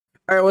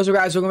Alright, what's up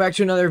guys, welcome back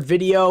to another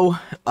video.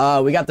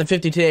 We got the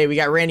 50 today. We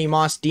got Randy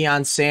Moss,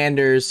 Deion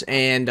Sanders,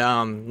 and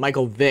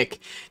Michael Vick.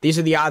 These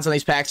are the odds on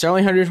these packs. They're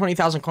only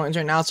 120,000 coins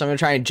right now, so I'm going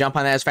to try and jump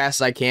on that as fast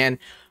as I can.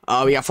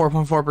 We got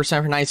 4.4%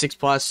 for 96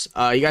 plus.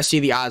 You guys see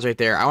the odds right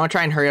there. I want to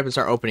try and hurry up and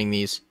start opening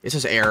these. It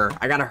says error.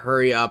 I got to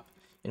hurry up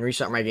and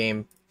restart my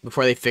game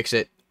before they fix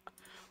it.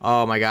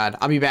 Oh my god,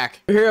 I'll be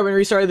back. Here up and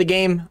restarted the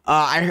game.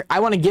 I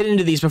want to get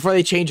into these before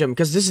they change them,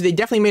 because they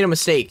definitely made a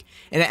mistake,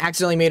 and it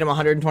accidentally made them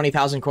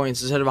 120,000 coins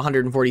instead of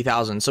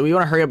 140,000. So we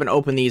want to hurry up and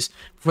open these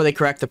before they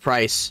correct the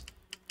price.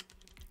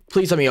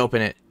 Please let me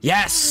open it.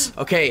 Yes!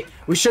 Okay,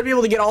 we should be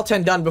able to get all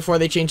 10 done before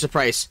they change the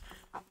price.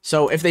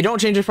 So if they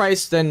don't change the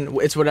price, then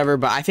it's whatever,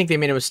 but I think they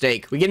made a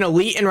mistake. We get an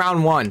elite in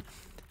round 1.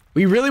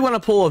 We really want to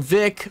pull a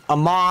Vick, a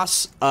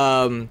Moss,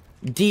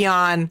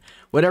 Deion.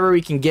 Whatever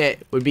we can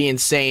get would be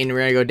insane. We're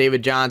gonna go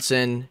David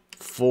Johnson,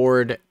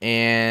 Ford,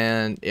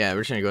 and yeah,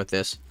 we're just gonna go with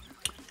this.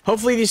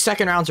 Hopefully these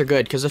second rounds are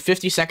good, because the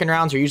 50 second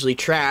rounds are usually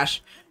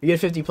trash. You get a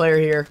 50 player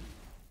here.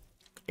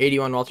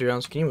 81 Walter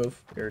Jones. Can you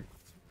move? Here.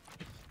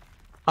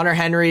 Hunter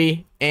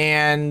Henry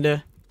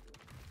and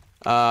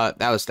that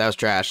was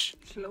trash.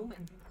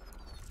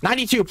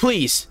 92,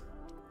 please.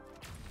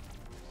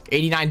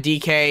 89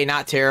 DK,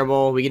 not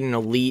terrible. We get an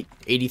elite.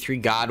 83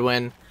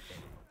 Godwin.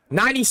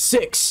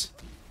 96.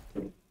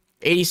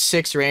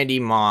 86 Randy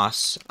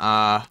Moss.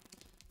 How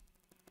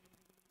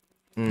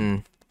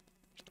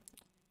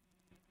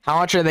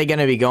much are they going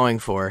to be going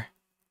for?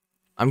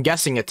 I'm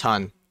guessing a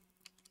ton.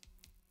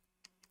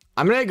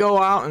 I'm going to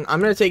go out and I'm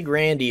going to take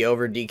Randy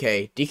over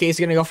DK. DK is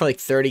going to go for like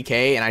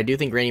 30k, and I do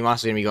think Randy Moss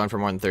is going to be going for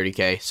more than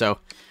 30k. So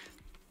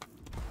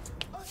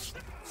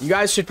you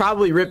guys should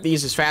probably rip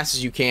these as fast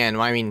as you can.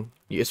 Well, I mean,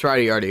 it's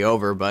probably already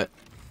over, but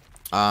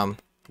by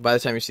the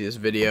time you see this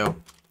video,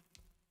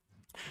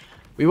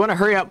 we want to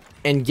hurry up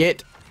and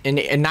get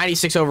a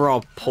 96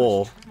 overall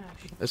pull.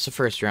 That's the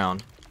first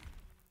round.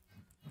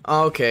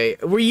 Okay,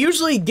 we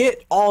usually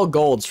get all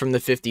golds from the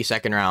 50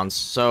 second rounds.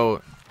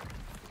 So,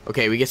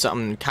 okay, we get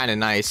something kind of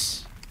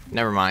nice.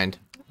 Never mind.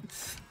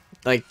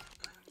 Like,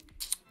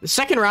 the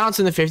second rounds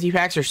in the 50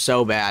 packs are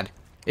so bad.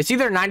 It's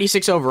either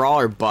 96 overall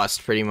or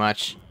bust, pretty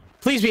much.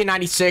 Please be a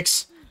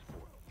 96.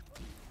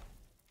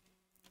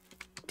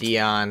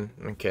 Deion,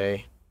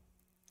 okay.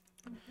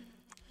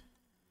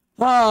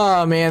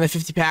 Oh man, the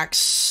 50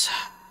 packs.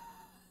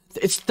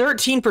 It's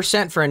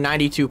 13% for a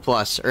 92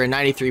 plus or a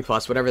 93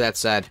 plus, whatever that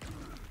said.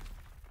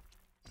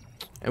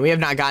 And we have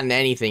not gotten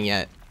anything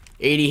yet.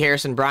 80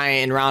 Harrison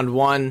Bryant in round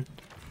 1.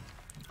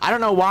 I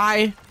don't know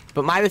why,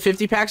 but the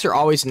 50 packs are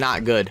always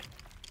not good.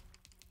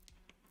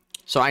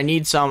 So I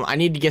need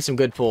to get some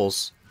good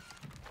pulls.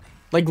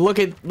 Like look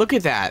at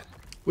that.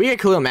 We get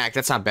Khalil Mack,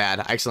 that's not bad.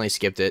 I accidentally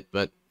skipped it,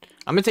 but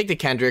I'm gonna take the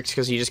Kendricks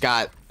because he just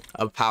got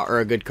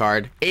a good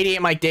card.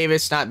 88 Mike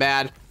Davis, not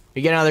bad.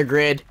 We get another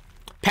grid.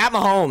 Pat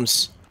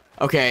Mahomes.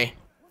 Okay.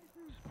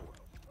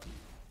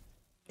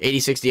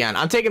 86 Deion.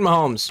 I'm taking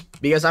Mahomes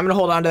because I'm going to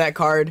hold on to that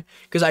card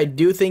because I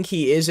do think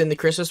he is in the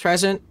Christmas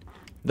present.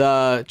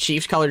 The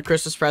Chiefs colored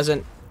Christmas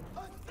present.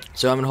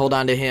 So I'm going to hold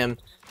on to him.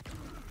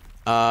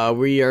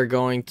 We are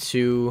going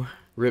to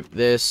rip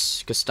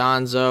this.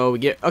 Costanzo.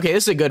 Okay,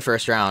 this is a good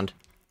first round.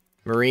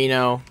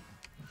 Marino.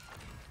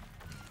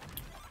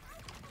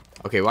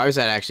 Okay, why was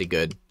that actually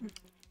good?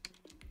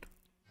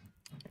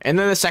 And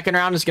then the second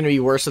round is going to be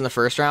worse than the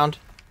first round.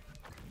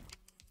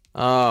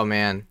 Oh,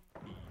 man.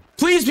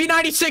 Please be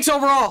 96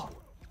 overall.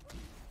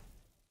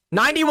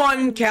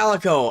 91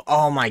 Calico.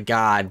 Oh, my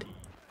God.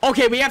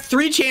 Okay, we have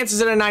 3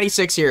 chances at a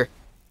 96 here.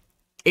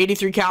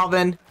 83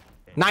 Calvin.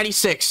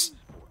 96.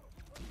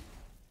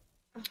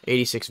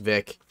 86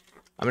 Vick.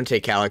 I'm going to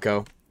take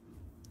Calico.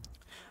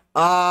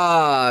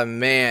 Oh,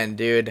 man,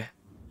 dude.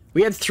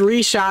 We had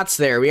 3 shots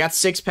there. We got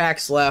 6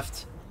 packs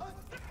left.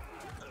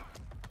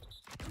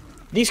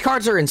 These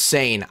cards are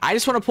insane. I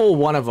just want to pull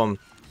one of them.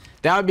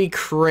 That would be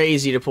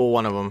crazy to pull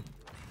one of them.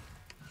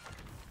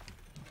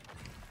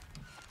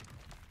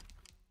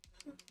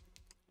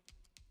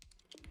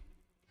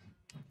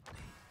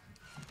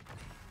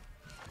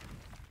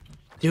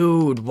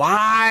 Dude,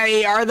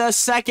 why are the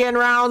second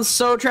rounds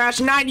so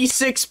trash?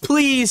 96,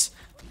 please.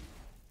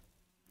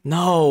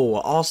 No,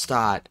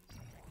 All-Stot.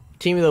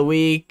 Team of the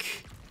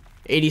week.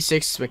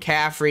 86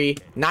 McCaffrey.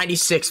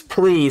 96,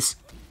 please.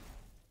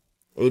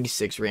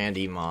 86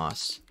 Randy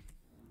Moss.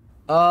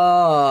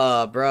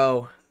 Oh,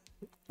 bro.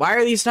 Why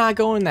are these not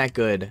going that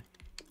good?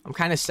 I'm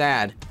kind of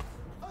sad.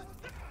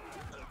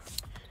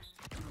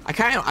 I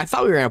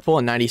thought we were gonna pull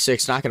a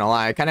 96, not gonna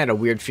lie. I kind of had a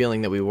weird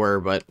feeling that we were,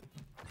 but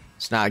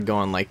it's not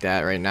going like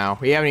that right now.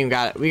 We haven't even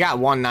got, we got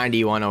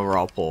 191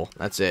 overall pull.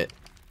 That's it.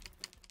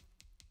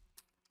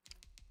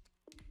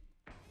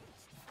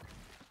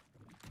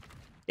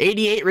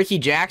 '88 Ricky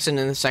Jackson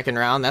in the second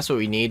round. That's what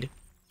we need.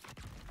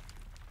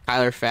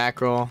 Kyler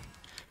Fackrell.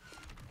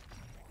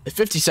 The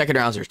 50 second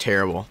rounds are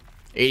terrible.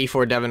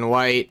 84 Devin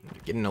White.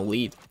 Getting an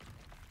elite.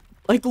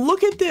 Like,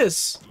 look at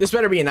this. This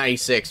better be a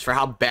 96 for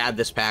how bad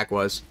this pack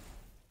was.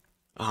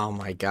 Oh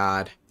my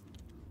god.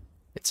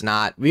 It's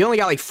not. We only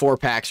got like 4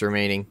 packs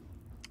remaining.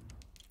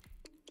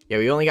 Yeah,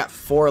 we only got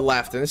 4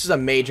 left, and this is a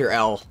major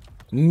L.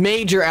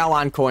 Major L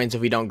on coins if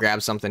we don't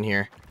grab something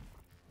here.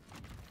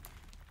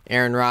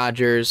 Aaron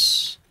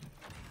Rodgers.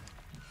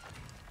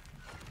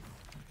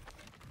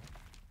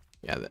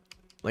 Yeah,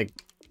 like,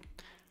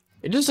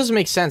 it just doesn't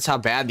make sense how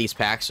bad these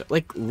packs are.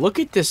 Like, look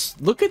at this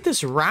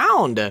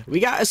round. We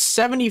got a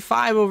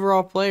 75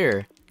 overall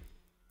player.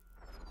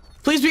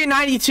 Please be a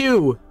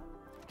 92.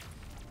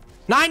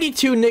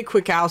 92 Nick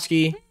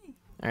Kwiatkowski.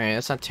 All right,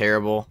 that's not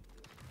terrible.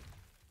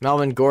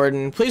 Melvin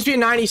Gordon. Please be a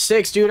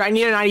 96, dude. I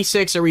need a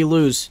 96 or we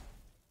lose.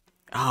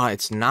 Oh,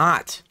 it's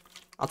not.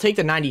 I'll take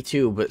the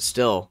 92, but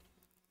still.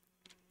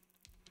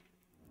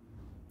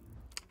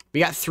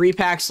 We got 3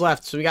 packs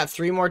left, so we got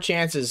 3 more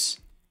chances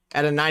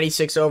at a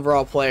 96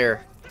 overall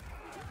player.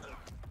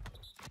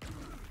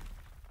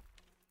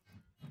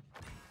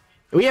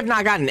 We have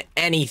not gotten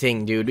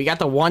anything, dude. We got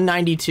the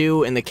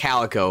 192 and the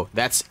Calico.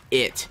 That's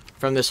it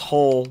from this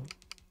whole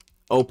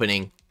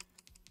opening.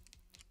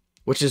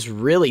 Which is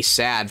really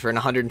sad for an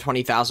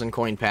 120,000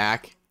 coin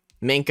pack.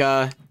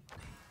 Minka.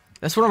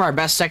 That's one of our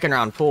best second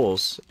round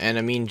pulls. And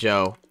Amin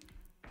Joe.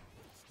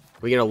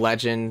 We get a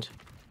legend.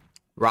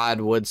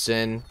 Rod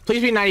Woodson.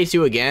 Please be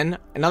 92 again.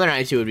 Another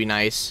 92 would be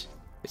nice.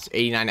 It's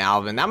 89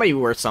 Alvin. That might be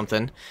worth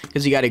something.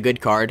 Because you got a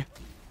good card.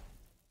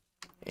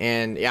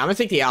 And yeah, I'm going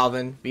to take the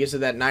Alvin. Because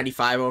of that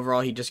 95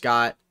 overall he just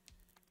got.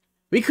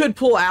 We could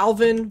pull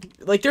Alvin.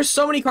 Like, there's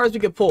so many cards we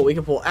could pull. We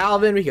could pull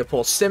Alvin. We could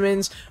pull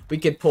Simmons. We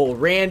could pull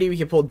Randy. We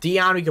could pull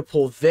Deion. We could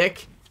pull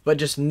Vick. But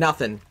just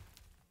nothing.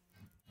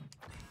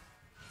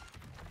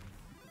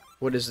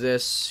 What is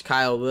this?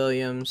 Kyle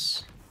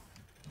Williams.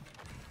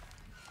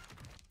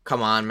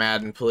 Come on,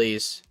 Madden,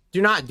 please.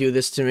 Do not do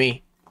this to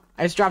me.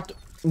 I just dropped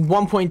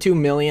 1.2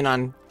 million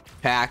on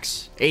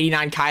packs.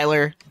 89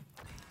 Kyler.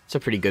 It's a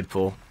pretty good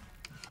pull.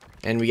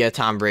 And we get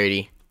Tom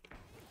Brady.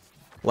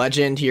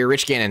 Legend here.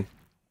 Rich Gannon.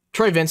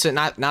 Troy Vincent,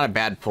 not a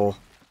bad pull.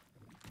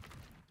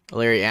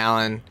 Larry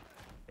Allen.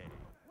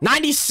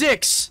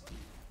 96!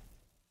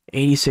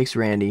 86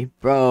 Randy.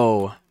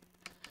 Bro.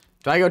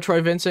 Do I go Troy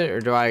Vincent or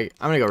do I'm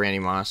going to go Randy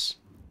Moss.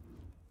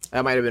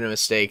 That might have been a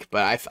mistake,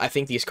 but I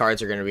think these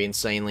cards are going to be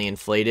insanely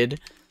inflated.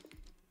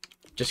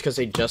 Just because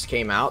they just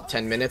came out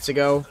 10 minutes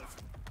ago.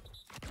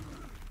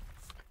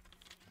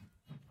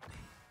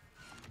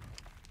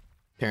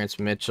 Terrence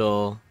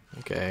Mitchell.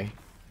 Okay.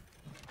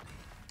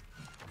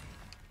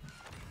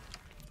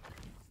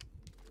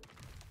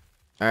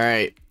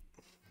 Alright.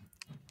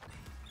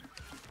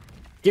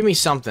 Give me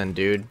something,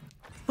 dude.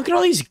 Look at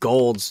all these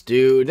golds,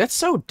 dude. That's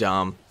so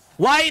dumb.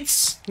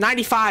 Whites!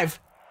 95.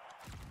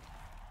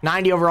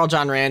 90 overall,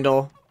 John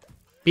Randall.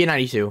 Be a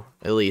 92,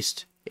 at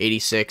least.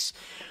 86.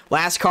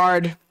 Last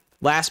card.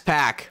 Last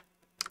pack.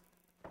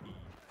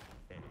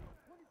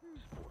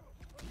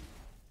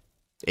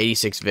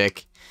 86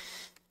 Vick.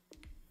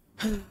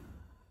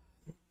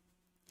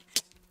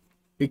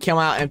 We came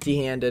out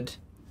empty-handed.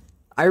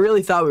 I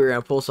really thought we were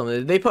gonna pull something.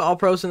 Did they put all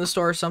pros in the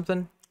store or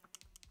something?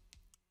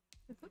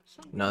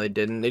 No, they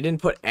didn't. They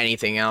didn't put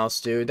anything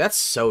else, dude. That's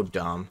so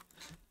dumb.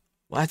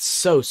 Well, that's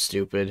so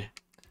stupid.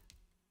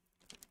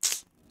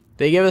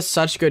 They give us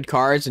such good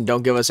cards and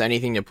don't give us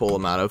anything to pull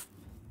them out of.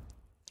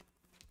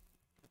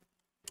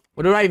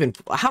 What do I even...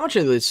 How much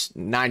of this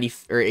 90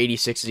 or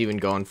 86 is even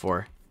going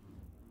for?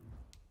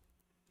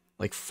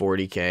 Like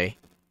 40k.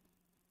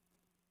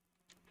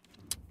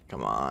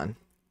 Come on.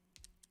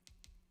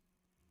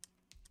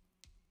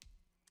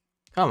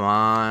 Come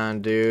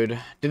on, dude.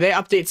 Did they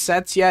update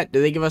sets yet?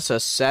 Did they give us a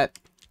set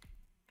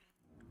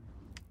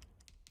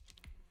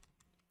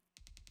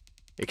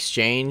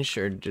exchange?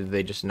 Or did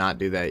they just not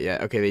do that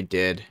yet? Okay, they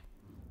did.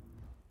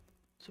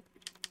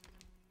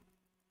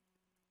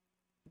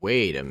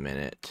 Wait a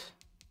minute.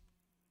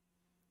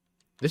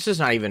 This is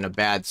not even a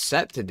bad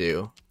set to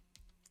do.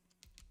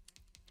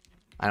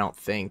 I don't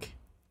think.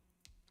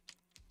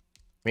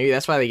 Maybe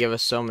that's why they give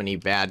us so many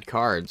bad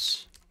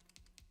cards.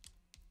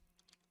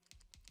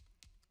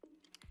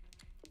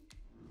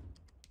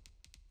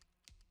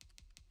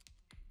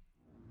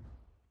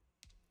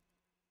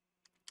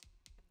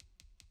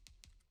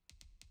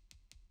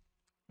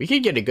 We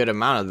could get a good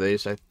amount of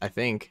these, I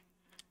think.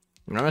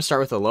 I'm going to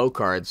start with the low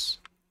cards.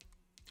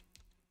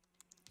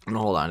 I'm going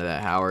to hold on to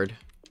that, Howard.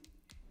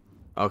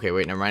 Okay,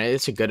 wait, never mind.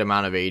 It's a good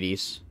amount of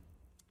 80s.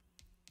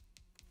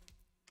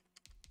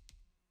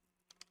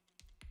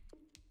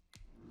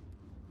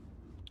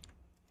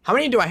 How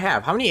many do I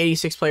have? How many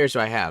 86 players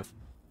do I have?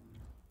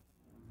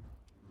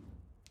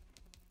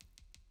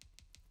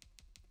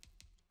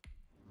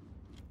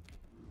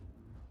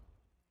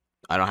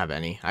 I don't have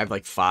any. I have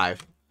like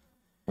 5.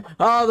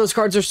 Oh, those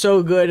cards are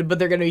so good, but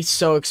they're going to be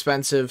so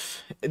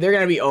expensive. They're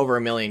going to be over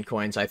 1 million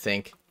coins, I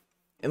think.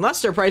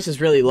 Unless their price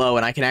is really low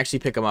and I can actually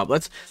pick them up.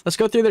 Let's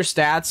go through their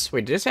stats.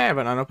 Wait, did I say I have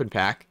an unopened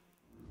pack?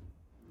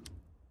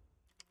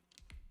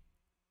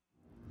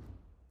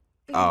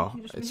 Oh,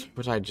 it's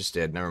what I just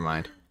did. Never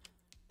mind.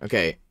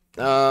 Okay.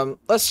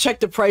 Let's check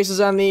the prices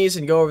on these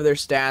and go over their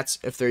stats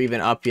if they're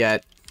even up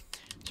yet.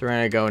 So we're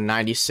going to go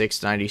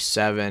 96,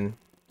 97.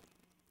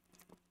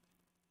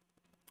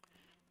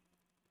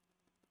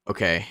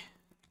 Okay.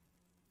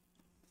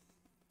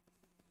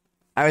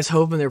 I was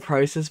hoping their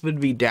prices would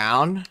be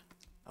down,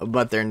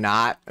 but they're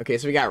not. Okay,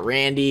 so we got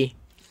Randy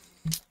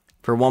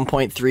for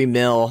 1.3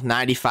 mil,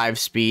 95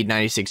 speed,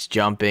 96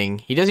 jumping.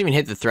 He doesn't even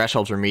hit the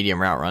threshold for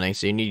medium route running,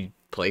 so you need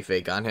play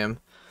fake on him.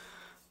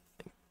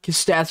 His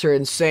stats are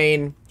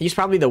insane. He's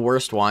probably the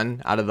worst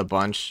one out of the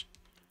bunch.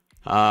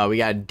 We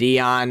got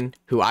Deion,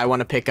 who I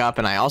want to pick up,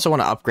 and I also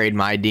want to upgrade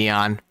my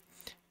Deion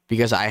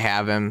because I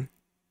have him.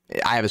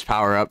 I have his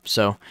power up.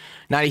 So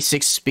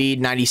 96 speed,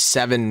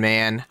 97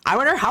 man. I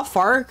wonder how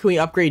far can we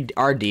upgrade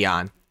our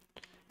Deion?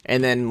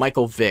 And then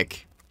Michael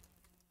Vick.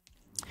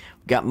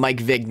 We got Mike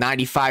Vick,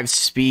 95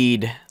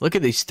 speed. Look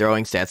at these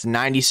throwing stats.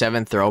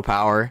 97 throw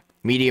power.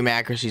 Medium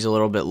accuracy is a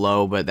little bit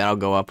low, but that'll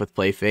go up with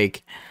play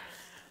fake.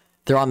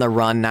 They're on the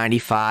run,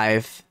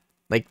 95.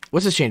 Like,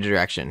 what's this change of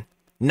direction?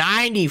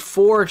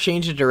 94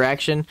 change of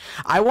direction.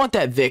 I want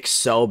that Vick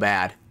so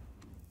bad.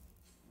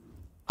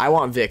 I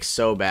want Vick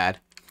so bad.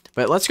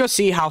 But let's go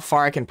see how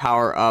far I can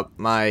power up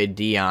my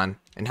Deion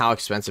and how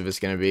expensive it's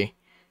going to be.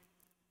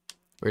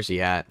 Where's he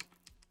at?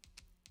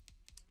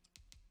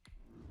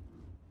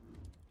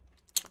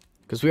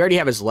 Because we already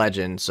have his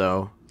legend,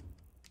 so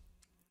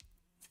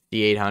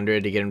the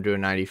 800 to get him to a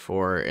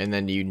 94, and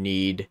then you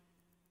need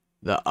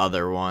the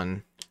other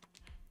one.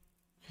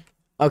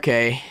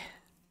 Okay,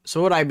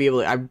 so would I be able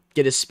to? I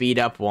get a speed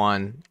up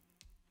one.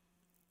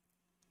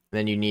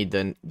 Then you need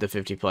the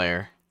 50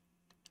 player.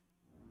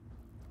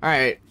 All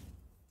right.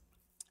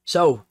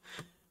 So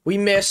we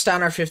missed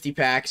on our 50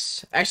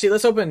 packs. Actually,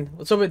 let's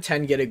open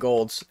 10 get a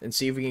golds and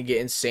see if we can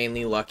get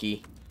insanely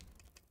lucky.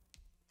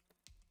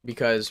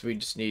 Because we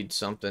just need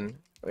something.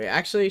 Wait,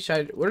 actually,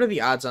 what are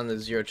the odds on the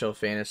Zero Chill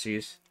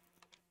Fantasies?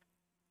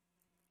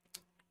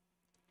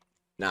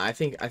 Nah, I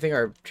think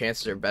our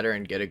chances are better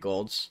in get a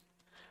golds.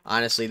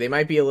 Honestly, they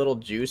might be a little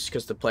juiced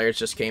because the players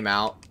just came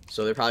out,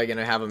 so they're probably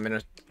gonna have them in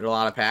a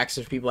lot of packs.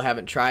 If people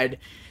haven't tried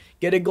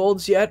get a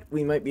golds yet,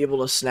 we might be able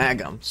to snag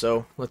them.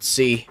 So let's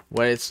see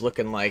what it's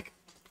looking like.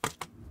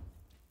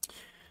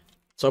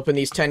 Let's open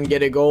these 10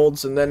 get a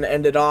golds and then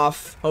end it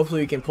off.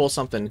 Hopefully we can pull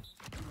something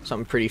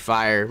pretty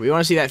fire. We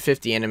want to see that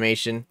 50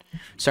 animation.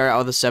 Start out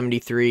with a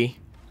 73.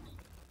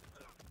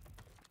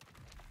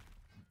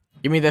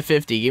 Give me the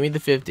 50. Give me the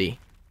 50.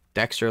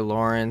 Dexter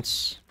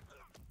Lawrence.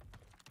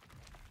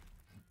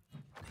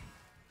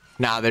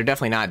 Nah, they're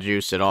definitely not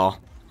juiced at all.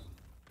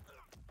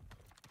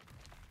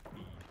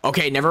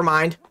 Okay, never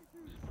mind.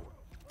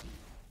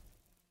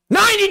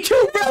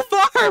 92 Brett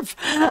Favre!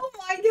 Oh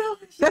my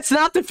gosh. That's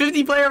not the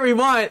 50 player we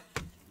want.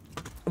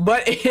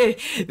 But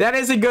that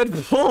is a good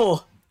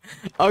pull.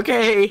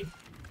 Okay.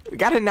 We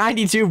got a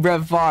 92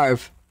 Brett Favre.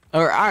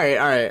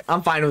 Alright.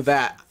 I'm fine with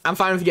that. I'm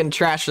fine with getting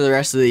trashed for the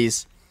rest of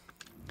these.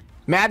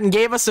 Madden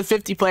gave us a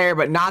 50 player,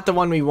 but not the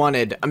one we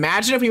wanted.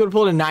 Imagine if we would have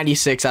pulled a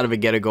 96 out of a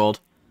get a gold.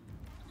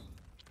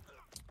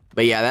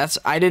 But yeah,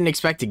 I didn't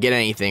expect to get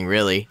anything,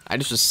 really. I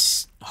just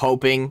was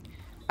hoping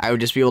I would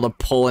just be able to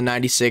pull a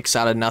 96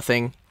 out of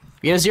nothing.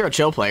 We get a Zero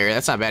Chill player.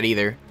 That's not bad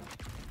either.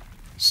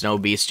 Snow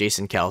Beast,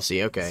 Jason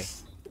Kelsey. Okay.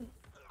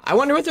 I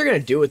wonder what they're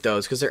going to do with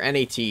those, because they're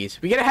NATs.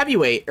 We get a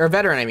heavyweight, or a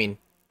veteran, I mean.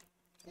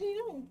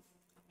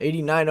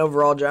 89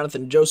 overall,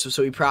 Jonathan Joseph,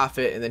 so we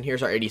profit. And then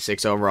here's our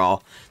 86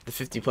 overall. The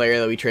 50 player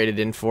that we traded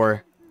in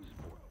for.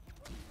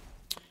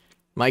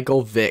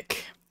 Michael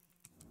Vick.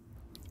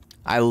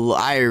 I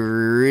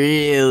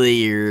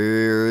really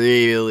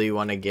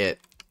want to get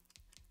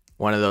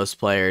one of those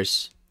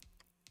players.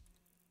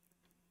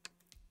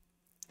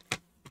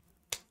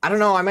 I don't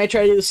know. I might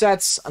try to do the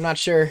sets. I'm not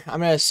sure. I'm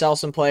going to sell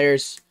some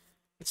players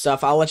and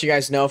stuff. I'll let you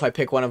guys know if I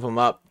pick one of them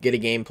up, get a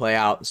gameplay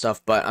out and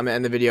stuff. But I'm going to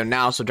end the video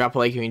now, so drop a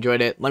like if you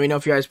enjoyed it. Let me know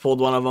if you guys pulled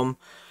one of them.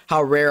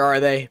 How rare are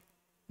they?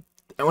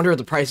 I wonder what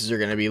the prices are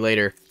going to be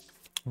later.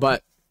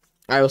 But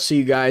I will see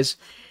you guys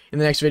in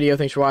the next video.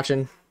 Thanks for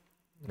watching.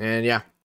 And yeah.